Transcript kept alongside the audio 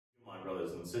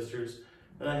brothers and sisters,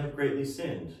 that I have greatly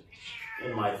sinned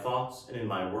in my thoughts and in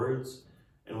my words,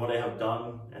 and what I have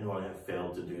done and what I have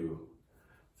failed to do.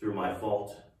 Through my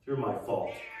fault, through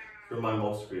my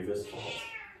most grievous fault.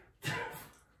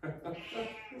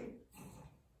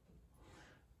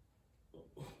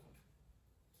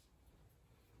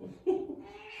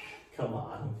 Come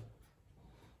on.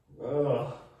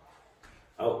 Ugh.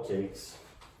 Outtakes.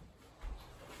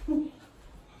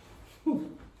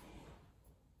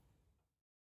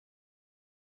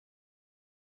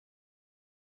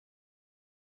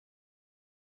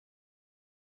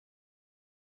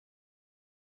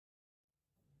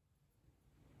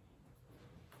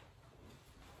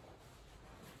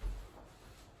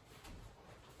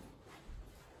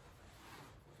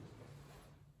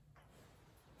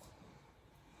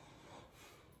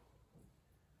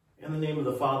 In the name of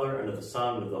the Father, and of the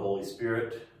Son, and of the Holy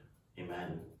Spirit,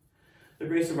 amen. The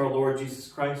grace of our Lord Jesus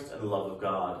Christ, and the love of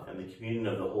God, and the communion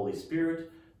of the Holy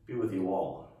Spirit be with you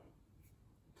all.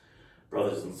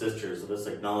 Brothers and sisters, let us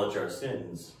acknowledge our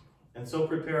sins, and so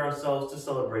prepare ourselves to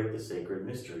celebrate the sacred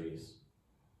mysteries.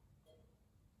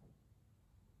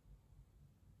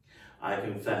 I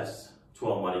confess to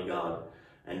Almighty God,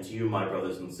 and to you, my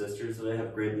brothers and sisters, that I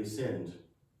have greatly sinned,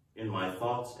 in my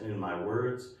thoughts and in my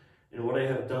words, in what I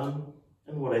have done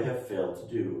and what I have failed to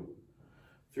do,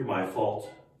 through my most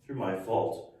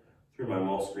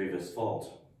grievous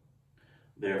fault.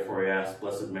 Therefore I ask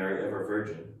Blessed Mary, ever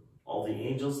Virgin, all the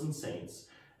angels and saints,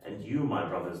 and you, my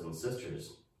brothers and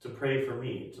sisters, to pray for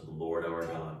me to the Lord our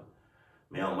God.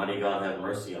 May Almighty God have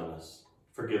mercy on us,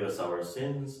 forgive us our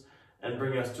sins, and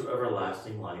bring us to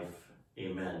everlasting life.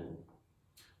 Amen.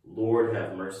 Lord,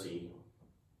 have mercy.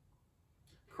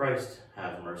 Christ,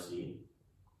 have mercy.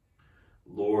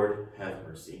 Lord, have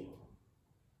mercy.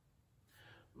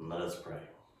 Let us pray.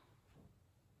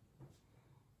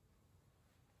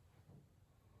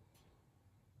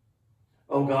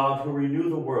 O God, who renew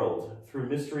the world through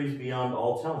mysteries beyond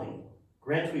all telling,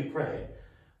 grant, we pray,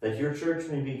 that your church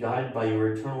may be guided by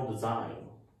your eternal design,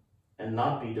 and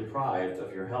not be deprived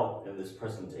of your help in this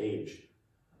present age.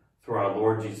 Through our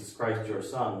Lord Jesus Christ, your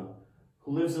Son,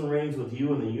 who lives and reigns with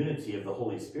you in the unity of the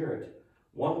Holy Spirit,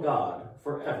 one God,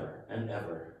 forever and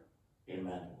ever.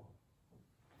 Amen.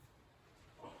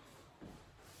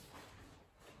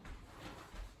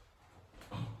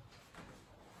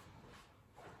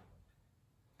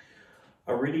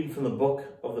 A reading from the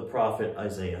book of the prophet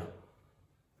Isaiah.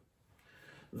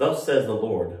 Thus says the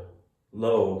Lord,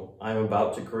 Lo, I am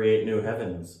about to create new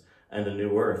heavens and a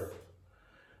new earth.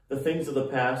 The things of the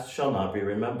past shall not be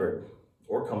remembered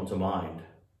or come to mind.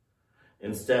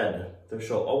 Instead, there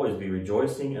shall always be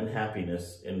rejoicing and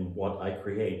happiness in what I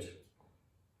create.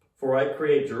 For I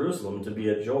create Jerusalem to be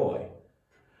a joy,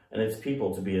 and its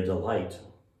people to be a delight.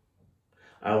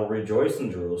 I will rejoice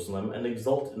in Jerusalem and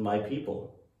exult in my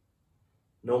people.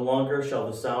 No longer shall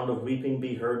the sound of weeping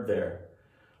be heard there,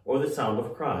 or the sound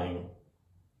of crying.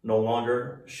 No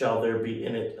longer shall there be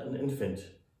in it an infant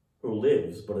who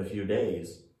lives but a few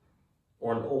days,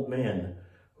 or an old man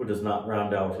who does not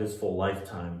round out his full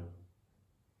lifetime.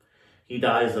 He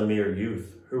dies a mere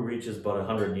youth who reaches but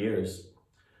 100 years,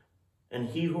 and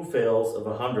he who fails of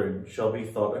 100 shall be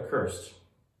thought accursed.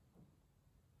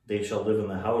 They shall live in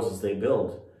the houses they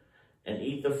build, and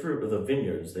eat the fruit of the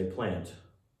vineyards they plant.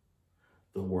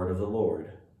 The word of the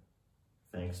Lord.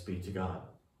 Thanks be to God.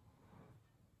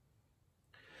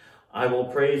 I will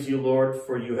praise you, Lord,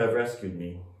 for you have rescued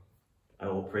me. I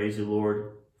will praise you,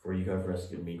 Lord, for you have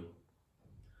rescued me.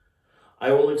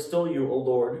 I will extol you, O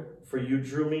Lord, for you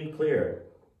drew me clear,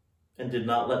 and did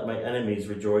not let my enemies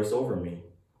rejoice over me.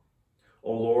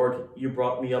 O Lord, you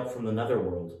brought me up from the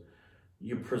netherworld.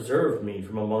 You preserved me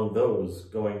from among those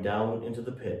going down into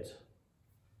the pit.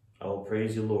 I will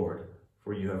praise you, Lord,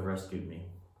 for you have rescued me.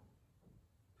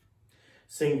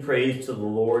 Sing praise to the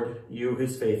Lord, you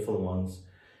his faithful ones,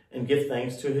 and give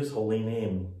thanks to his holy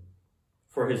name.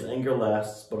 For his anger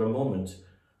lasts but a moment,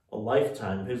 a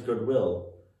lifetime his goodwill.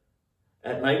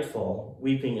 At nightfall,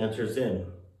 weeping enters in,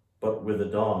 but with the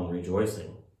dawn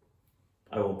rejoicing.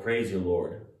 I will praise you,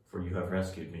 Lord, for you have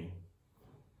rescued me.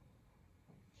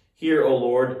 Hear, O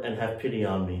Lord, and have pity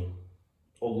on me.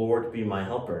 O Lord, be my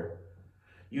helper.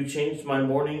 You changed my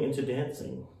mourning into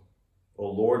dancing. O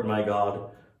Lord, my God,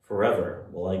 forever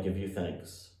will I give you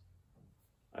thanks.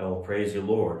 I will praise you,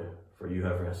 Lord, for you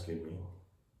have rescued me.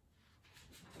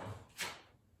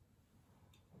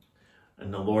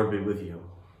 And the Lord be with you.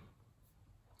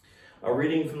 A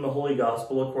reading from the Holy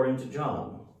Gospel according to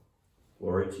John.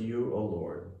 Glory to you, O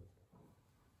Lord.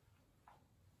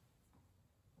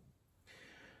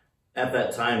 At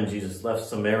that time, Jesus left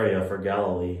Samaria for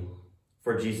Galilee.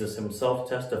 For Jesus himself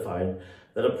testified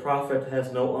that a prophet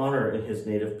has no honor in his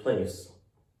native place.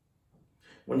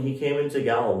 When he came into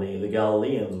Galilee, the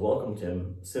Galileans welcomed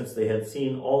him, since they had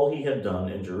seen all he had done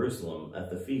in Jerusalem at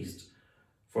the feast,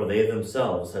 for they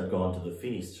themselves had gone to the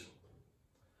feast.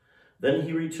 Then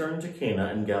he returned to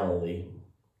Cana in Galilee,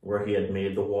 where he had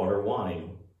made the water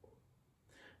wine.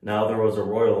 Now there was a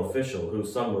royal official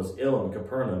whose son was ill in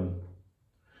Capernaum.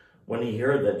 When he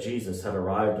heard that Jesus had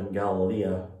arrived in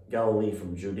Galilee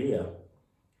from Judea,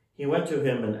 he went to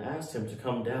him and asked him to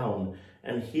come down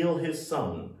and heal his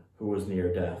son, who was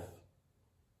near death.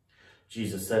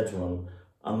 Jesus said to him,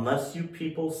 "Unless you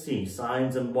people see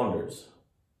signs and wonders,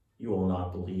 you will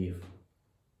not believe."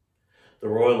 The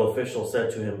royal official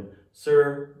said to him,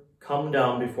 "Sir, come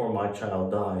down before my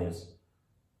child dies."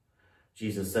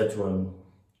 Jesus said to him,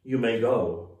 "You may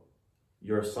go.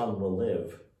 Your son will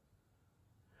live."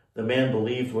 The man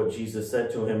believed what Jesus said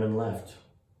to him and left.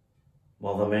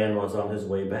 While the man was on his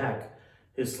way back,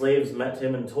 his slaves met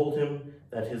him and told him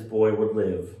that his boy would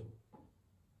live.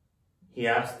 He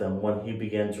asked them when he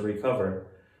began to recover.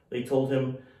 They told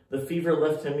him, "The fever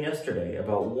left him yesterday,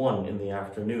 about 1 in the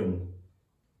afternoon."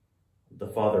 The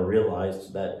father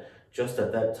realized that just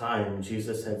at that time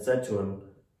Jesus had said to him,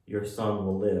 "Your son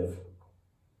will live."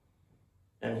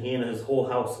 And he and his whole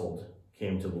household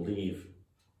came to believe.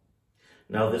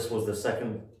 Now this was the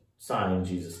second sign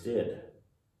Jesus did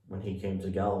when he came to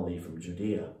Galilee from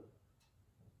Judea.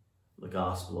 The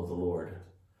Gospel of the Lord.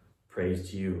 Praise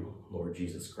to you, Lord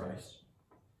Jesus Christ.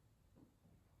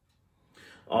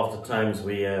 Oftentimes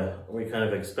we kind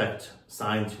of expect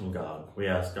signs from God. We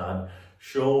ask God,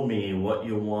 "Show me what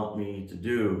you want me to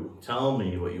do. Tell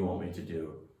me what you want me to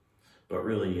do." But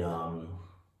really,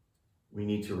 we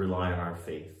need to rely on our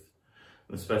faith.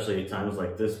 And especially at times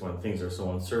like this when things are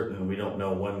so uncertain and we don't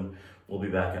know when we'll be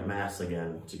back at Mass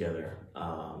again together.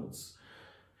 It's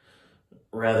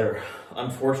rather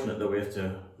unfortunate that we have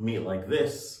to meet like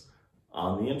this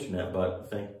on the internet, but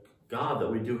thank God that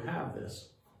we do have this.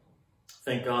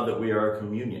 Thank God that we are a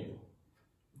communion.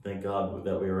 Thank God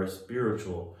that we are a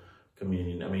spiritual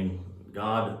communion. I mean,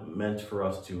 God meant for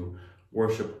us to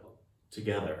worship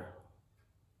together.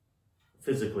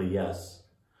 Physically, yes,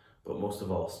 but most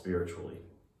of all, spiritually.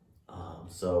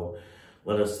 So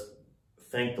let us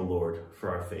thank the Lord for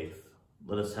our faith.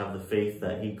 Let us have the faith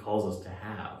that he calls us to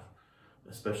have,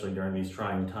 especially during these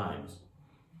trying times.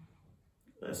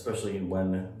 Especially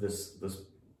when this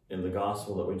in the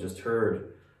gospel that we just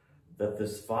heard, that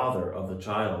this father of the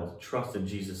child trusted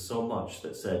Jesus so much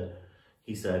that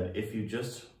he said, "If you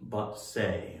just but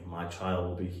say, my child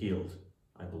will be healed,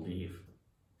 I believe."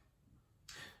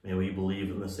 May we believe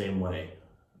in the same way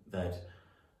that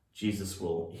Jesus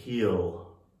will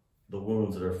heal the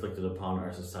wounds that are afflicted upon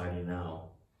our society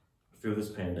now through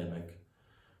this pandemic.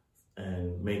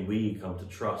 And may we come to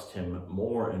trust him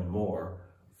more and more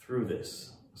through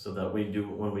this, so that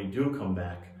when we do come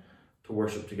back to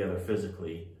worship together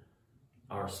physically,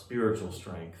 our spiritual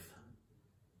strength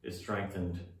is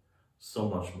strengthened so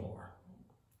much more.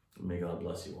 May God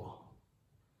bless you all.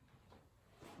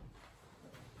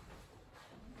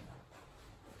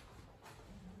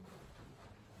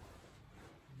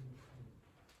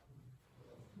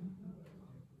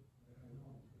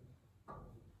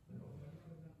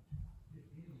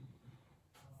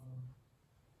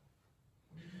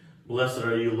 Blessed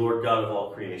are you, Lord God of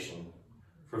all creation,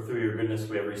 for through your goodness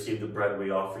we have received the bread we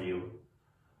offer you.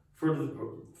 Fruit of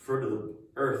the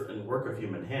earth and work of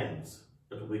human hands,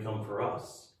 it will become for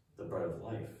us the bread of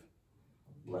life.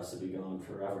 Blessed be God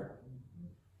forever.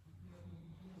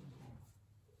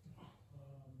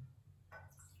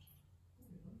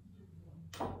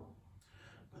 By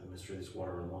the mystery of this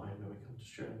water and wine, may we come to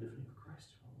share in the divinity of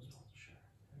Christ, who always wants to share.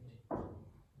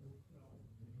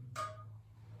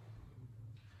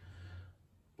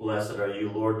 Blessed are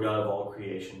you, Lord God of all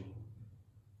creation,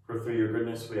 for through your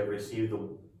goodness we have received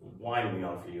the wine we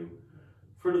offer you,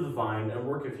 fruit of the vine and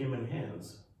work of human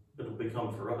hands, that will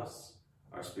become for us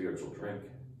our spiritual drink.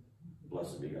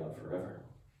 Blessed be God forever.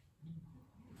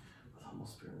 With humble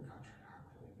spirit and contrite heart,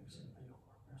 may we be saved by your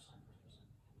Lord, our sign for your sin.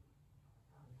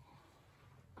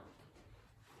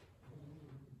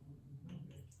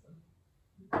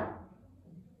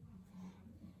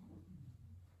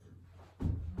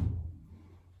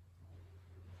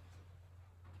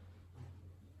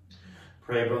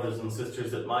 Pray, brothers and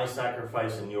sisters, that my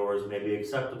sacrifice and yours may be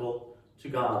acceptable to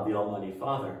God, the Almighty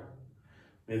Father.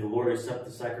 May the Lord accept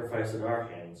the sacrifice at our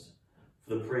hands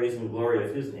for the praise and glory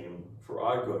of his name, for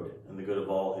our good and the good of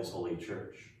all his holy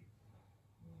church.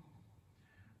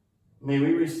 May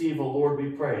we receive, O Lord,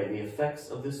 we pray, the effects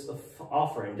of this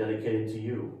offering dedicated to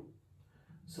you,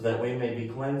 so that we may be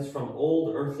cleansed from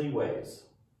old earthly ways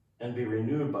and be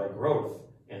renewed by growth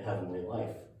in heavenly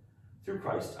life, through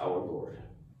Christ our Lord.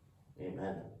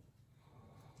 Amen.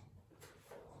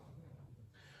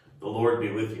 The Lord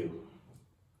be with you.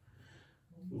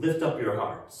 Lift up your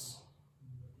hearts.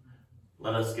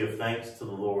 Let us give thanks to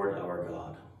the Lord our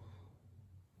God.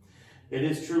 It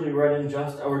is truly right and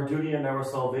just, our duty and our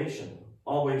salvation,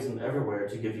 always and everywhere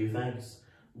to give you thanks,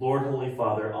 Lord, Holy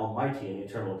Father, Almighty and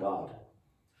eternal God.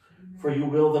 For you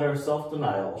will that our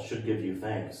self-denial should give you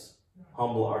thanks,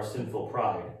 humble our sinful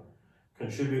pride,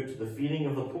 contribute to the feeding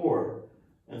of the poor,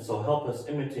 and so help us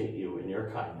imitate you in your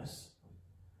kindness.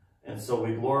 And so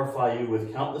we glorify you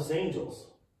with countless angels,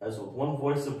 as with one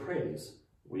voice of praise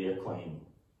we acclaim.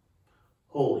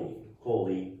 Holy,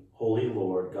 holy, holy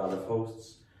Lord, God of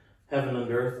hosts, heaven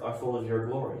and earth are full of your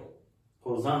glory.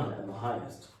 Hosanna in the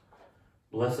highest.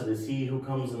 Blessed is he who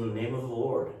comes in the name of the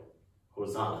Lord.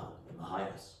 Hosanna in the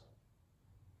highest.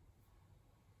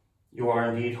 You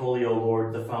are indeed holy, O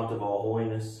Lord, the fount of all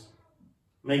holiness.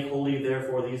 Make holy,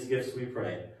 therefore, these gifts, we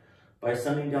pray, by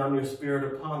sending down your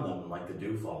Spirit upon them like the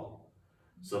dewfall,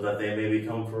 so that they may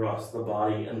become for us the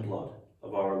body and blood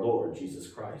of our Lord Jesus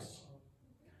Christ.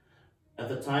 At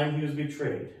the time he was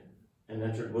betrayed and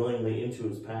entered willingly into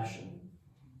his passion,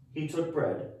 he took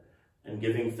bread and,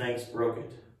 giving thanks, broke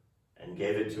it and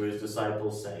gave it to his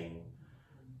disciples, saying,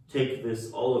 "Take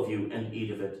this, all of you, and eat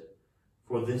of it,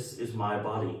 for this is my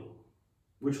body,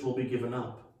 which will be given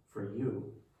up for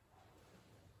you."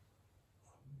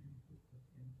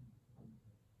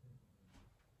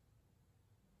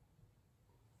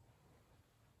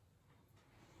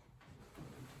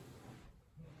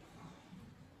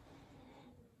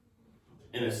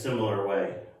 In a similar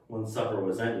way, when supper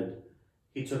was ended,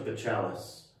 he took the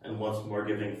chalice, and once more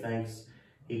giving thanks,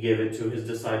 he gave it to his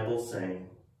disciples, saying,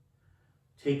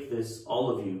 "Take this,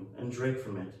 all of you, and drink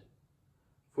from it,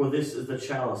 for this is the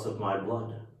chalice of my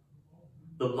blood,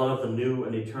 the blood of the new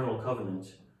and eternal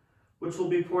covenant, which will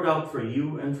be poured out for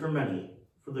you and for many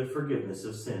for the forgiveness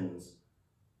of sins.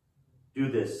 Do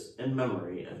this in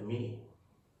memory of me."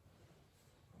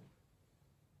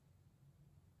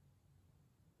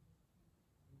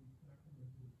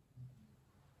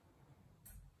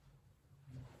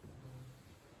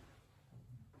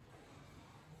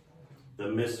 The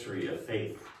mystery of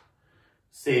faith.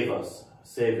 Save us,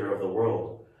 Savior of the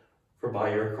world, for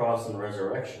by your cross and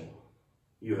resurrection,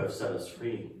 you have set us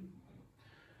free.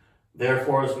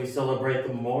 Therefore, as we celebrate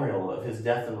the memorial of his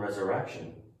death and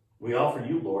resurrection, we offer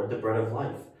you, Lord, the bread of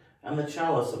life and the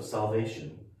chalice of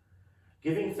salvation,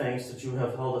 giving thanks that you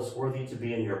have held us worthy to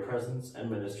be in your presence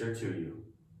and minister to you.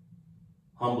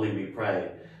 Humbly we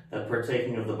pray that,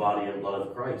 partaking of the body and blood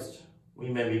of Christ, we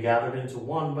may be gathered into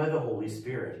one by the Holy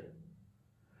Spirit.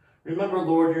 Remember,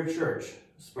 Lord, your church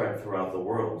spread throughout the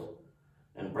world,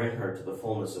 and bring her to the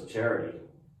fullness of charity,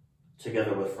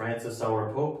 together with Francis,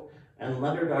 our Pope, and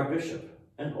Leonard, our Bishop,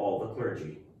 and all the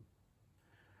clergy.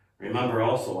 Remember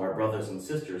also our brothers and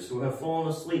sisters who have fallen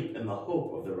asleep in the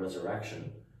hope of the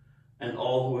resurrection, and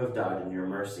all who have died in your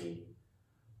mercy.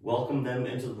 Welcome them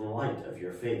into the light of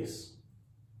your face.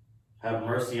 Have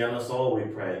mercy on us all, we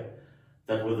pray,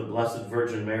 that with the Blessed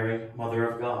Virgin Mary, Mother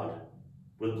of God,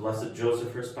 with blessed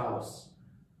Joseph, her spouse,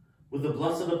 with the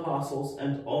blessed apostles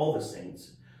and all the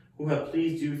saints who have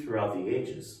pleased you throughout the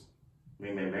ages,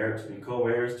 we may merit to be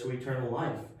co-heirs to eternal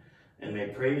life, and may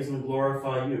praise and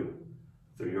glorify you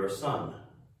through your Son,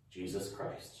 Jesus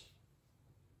Christ.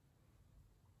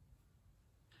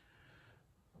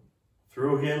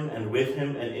 Through him, and with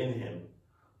him, and in him,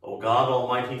 O God,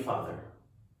 Almighty Father,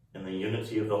 in the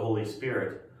unity of the Holy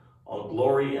Spirit, all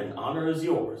glory and honor is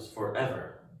yours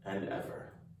forever and ever.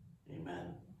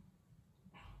 Amen.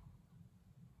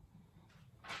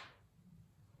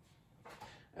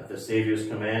 At the Savior's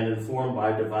command, informed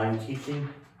by divine teaching,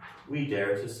 we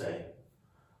dare to say,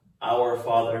 Our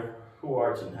Father, who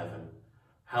art in heaven,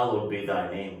 hallowed be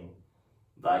thy name.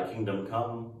 Thy kingdom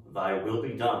come, thy will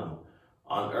be done,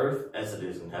 on earth as it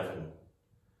is in heaven.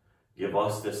 Give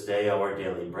us this day our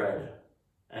daily bread,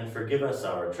 and forgive us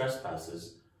our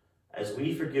trespasses, as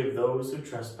we forgive those who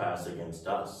trespass against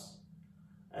us.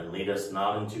 And lead us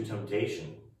not into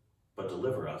temptation, but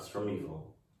deliver us from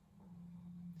evil.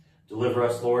 Deliver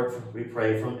us, Lord, we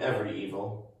pray, from every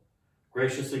evil.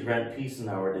 Graciously grant peace in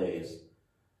our days,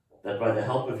 that by the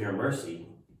help of your mercy,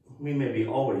 we may be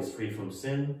always free from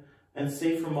sin and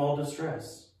safe from all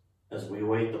distress, as we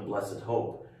await the blessed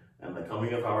hope and the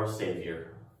coming of our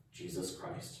Savior, Jesus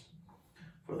Christ.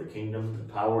 For the kingdom,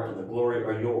 the power, and the glory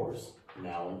are yours,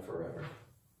 now and forever.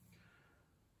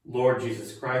 Lord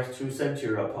Jesus Christ, who said to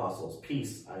your apostles,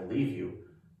 Peace I leave you,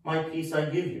 my peace I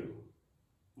give you.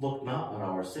 Look not on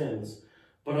our sins,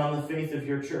 but on the faith of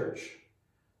your church,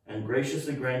 and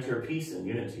graciously grant her peace and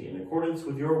unity in accordance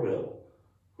with your will,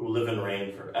 who live and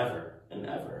reign forever and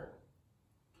ever.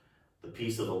 The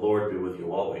peace of the Lord be with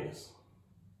you always.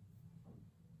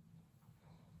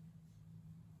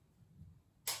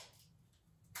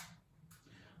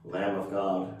 Lamb of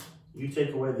God, you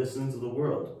take away the sins of the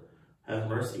world, have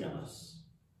mercy on us.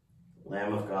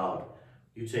 Lamb of God,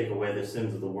 you take away the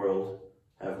sins of the world,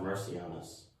 have mercy on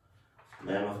us.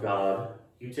 Lamb of God,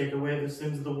 you take away the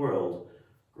sins of the world,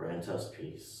 grant us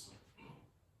peace.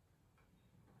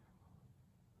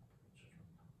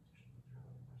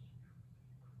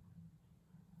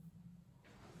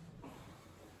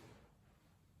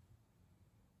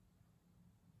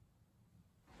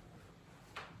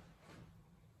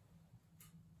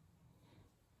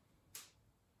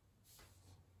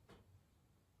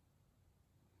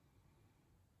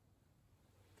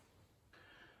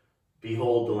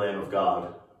 Behold the Lamb of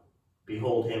God.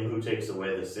 Behold him who takes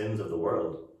away the sins of the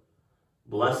world.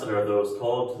 Blessed are those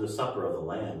called to the supper of the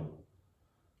Lamb.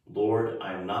 Lord,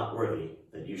 I am not worthy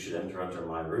that you should enter under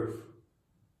my roof,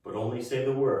 but only say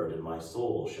the word, and my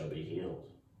soul shall be healed.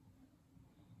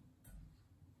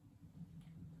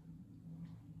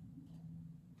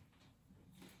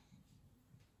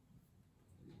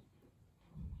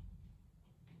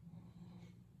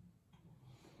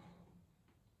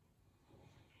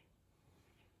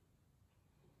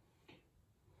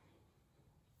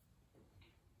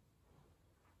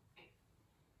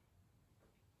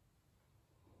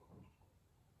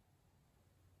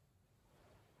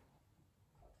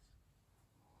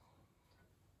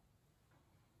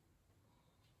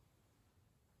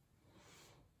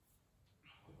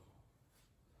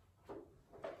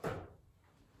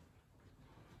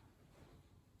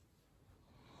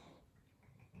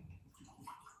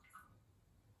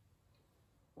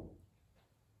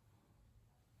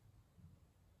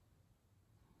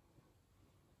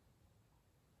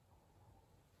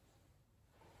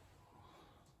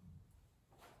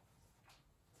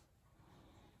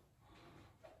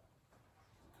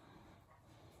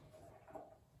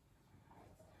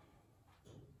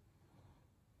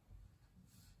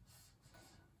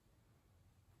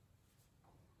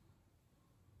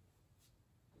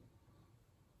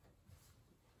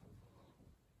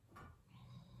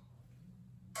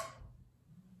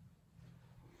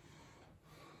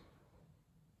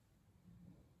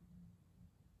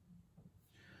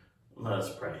 Let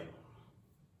us pray.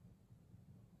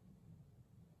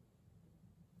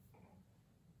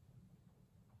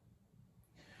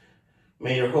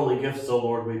 May your holy gifts, O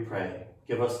Lord, we pray,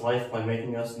 give us life by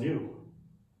making us new,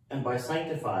 and by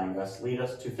sanctifying us lead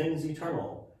us to things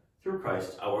eternal, through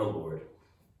Christ our Lord.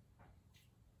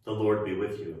 The Lord be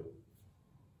with you.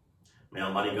 May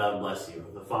Almighty God bless you,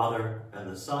 the Father, and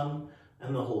the Son,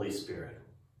 and the Holy Spirit.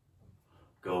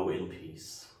 Go in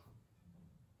peace.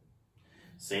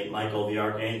 Saint Michael the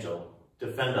Archangel,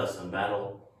 defend us in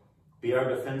battle. Be our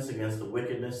defense against the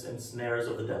wickedness and snares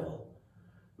of the devil.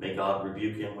 May God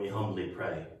rebuke him, we humbly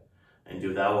pray. And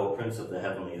do thou, O Prince of the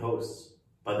heavenly hosts,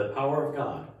 by the power of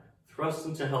God, thrust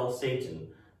into hell Satan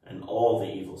and all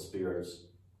the evil spirits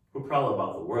who prowl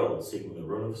about the world seeking the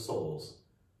ruin of souls.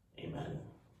 Amen.